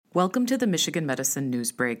Welcome to the Michigan Medicine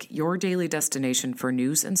News Break, your daily destination for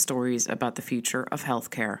news and stories about the future of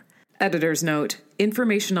healthcare. Editor's note: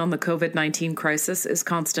 information on the COVID-19 crisis is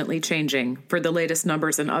constantly changing. For the latest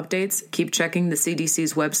numbers and updates, keep checking the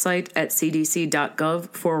CDC's website at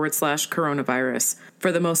cdc.gov/coronavirus.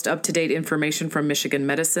 For the most up-to-date information from Michigan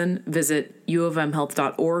Medicine, visit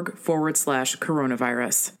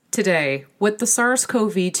uofmhealth.org/coronavirus. Today, what the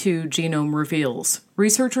SARS-CoV-2 genome reveals.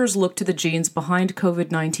 Researchers look to the genes behind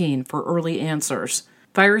COVID-19 for early answers.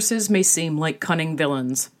 Viruses may seem like cunning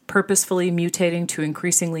villains, purposefully mutating to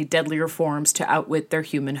increasingly deadlier forms to outwit their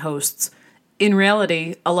human hosts. In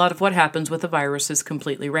reality, a lot of what happens with a virus is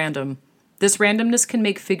completely random. This randomness can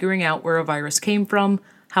make figuring out where a virus came from,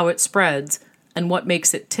 how it spreads, and what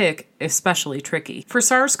makes it tick especially tricky. For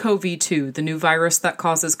SARS-CoV-2, the new virus that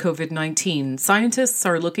causes COVID-19, scientists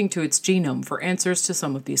are looking to its genome for answers to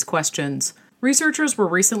some of these questions. Researchers were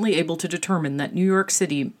recently able to determine that New York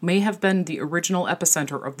City may have been the original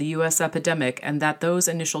epicenter of the U.S. epidemic and that those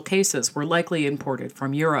initial cases were likely imported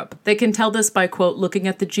from Europe. They can tell this by, quote, looking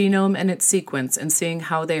at the genome and its sequence and seeing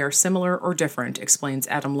how they are similar or different, explains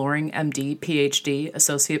Adam Loring, MD, PhD,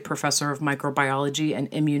 Associate Professor of Microbiology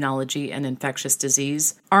and Immunology and Infectious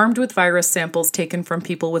Disease. Armed with virus samples taken from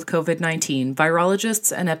people with COVID-19,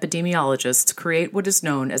 virologists and epidemiologists create what is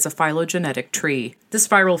known as a phylogenetic tree. This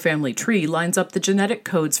viral family tree lines up the genetic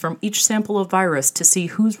codes from each sample of virus to see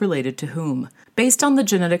who's related to whom. Based on the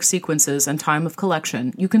genetic sequences and time of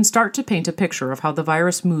collection, you can start to paint a picture of how the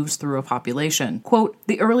virus moves through a population. Quote,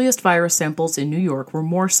 the earliest virus samples in New York were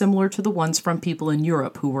more similar to the ones from people in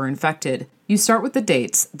Europe who were infected. You start with the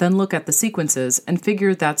dates, then look at the sequences, and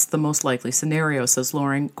figure that's the most likely scenario, says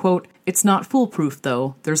Loring. Quote, it's not foolproof,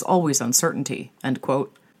 though. There's always uncertainty, end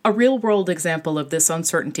quote. A real-world example of this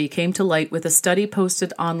uncertainty came to light with a study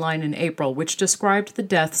posted online in April which described the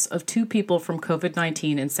deaths of 2 people from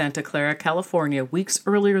COVID-19 in Santa Clara, California, weeks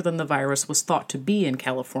earlier than the virus was thought to be in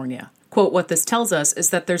California. Quote, what this tells us is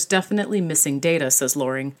that there's definitely missing data, says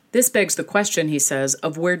Loring. This begs the question, he says,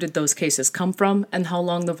 of where did those cases come from and how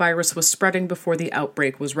long the virus was spreading before the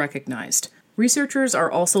outbreak was recognized. Researchers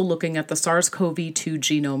are also looking at the SARS-CoV-2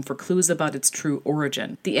 genome for clues about its true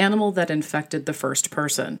origin, the animal that infected the first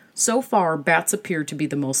person. So far, bats appear to be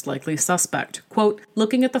the most likely suspect. Quote,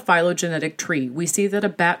 looking at the phylogenetic tree, we see that a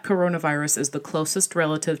bat coronavirus is the closest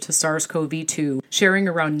relative to SARS-CoV-2, sharing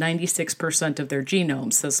around 96% of their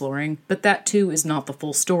genome, says Loring, but that too is not the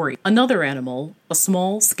full story. Another animal, a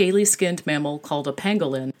small, scaly-skinned mammal called a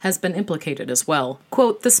pangolin, has been implicated as well.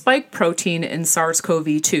 Quote, the spike protein in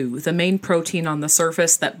SARS-CoV-2, the main protein on the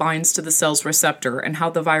surface that binds to the cell's receptor and how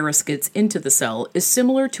the virus gets into the cell, is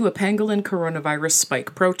similar to a pangolin coronavirus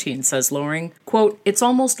spike protein, says Loring. Quote, it's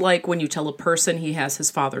almost like when you tell a person he has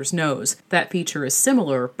his father's nose. That feature is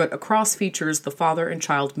similar, but across features the father and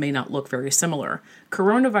child may not look very similar.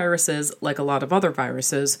 Coronaviruses, like a lot of other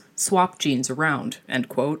viruses, swap genes around, end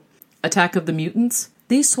quote. Attack of the mutants?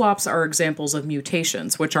 These swaps are examples of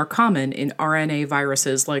mutations, which are common in RNA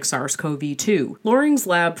viruses like SARS-CoV-2. Loring's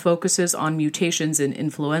lab focuses on mutations in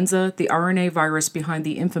influenza, the RNA virus behind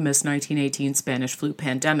the infamous 1918 Spanish flu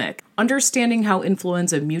pandemic. Understanding how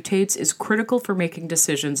influenza mutates is critical for making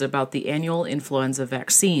decisions about the annual influenza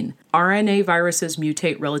vaccine. RNA viruses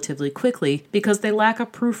mutate relatively quickly because they lack a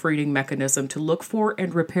proofreading mechanism to look for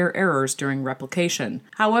and repair errors during replication.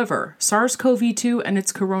 However, SARS-CoV-2 and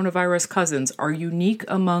its coronavirus cousins are unique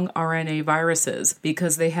among RNA viruses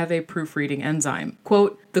because they have a proofreading enzyme.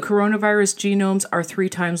 Quote, the coronavirus genomes are 3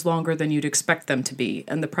 times longer than you'd expect them to be,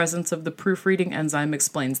 and the presence of the proofreading enzyme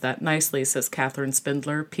explains that nicely, says Catherine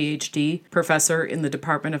Spindler, PhD, professor in the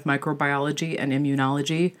Department of Microbiology and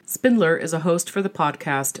Immunology. Spindler is a host for the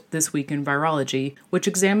podcast This Week in Virology, which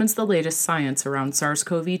examines the latest science around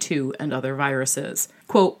SARS-CoV-2 and other viruses.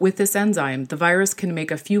 Quote, with this enzyme, the virus can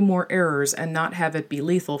make a few more errors and not have it be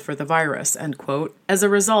lethal for the virus, end quote. As a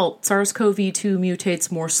result, SARS-CoV-2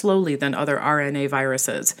 mutates more slowly than other RNA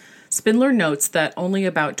viruses. Spindler notes that only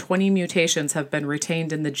about 20 mutations have been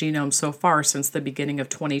retained in the genome so far since the beginning of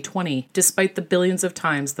 2020, despite the billions of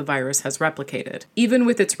times the virus has replicated. Even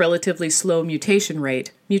with its relatively slow mutation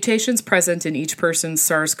rate, mutations present in each person's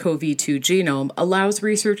SARS-CoV-2 genome allows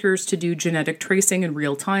researchers to do genetic tracing in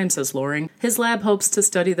real time, says Loring. His lab hopes to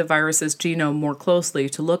study the virus's genome more closely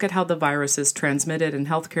to look at how the virus is transmitted in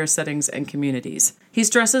healthcare settings and communities. He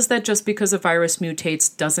stresses that just because a virus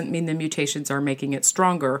mutates doesn't mean the mutations are making it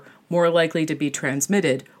stronger, more likely to be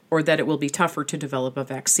transmitted, or that it will be tougher to develop a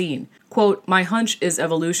vaccine. Quote, my hunch is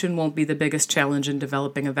evolution won't be the biggest challenge in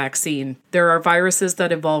developing a vaccine. There are viruses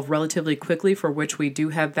that evolve relatively quickly for which we do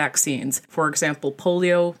have vaccines. For example,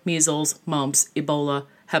 polio, measles, mumps, Ebola,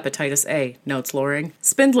 hepatitis A, notes Loring.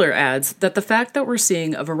 Spindler adds that the fact that we're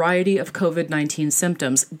seeing a variety of COVID-19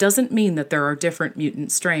 symptoms doesn't mean that there are different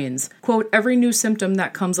mutant strains. Quote, every new symptom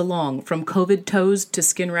that comes along, from COVID toes to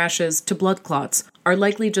skin rashes to blood clots, are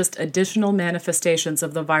likely just additional manifestations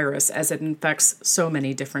of the virus as it infects so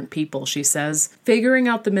many different people, she says. Figuring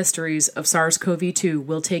out the mysteries of SARS-CoV-2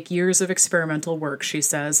 will take years of experimental work, she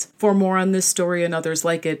says. For more on this story and others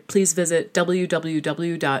like it, please visit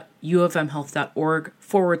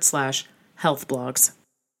www.uofmhealth.org/health blogs.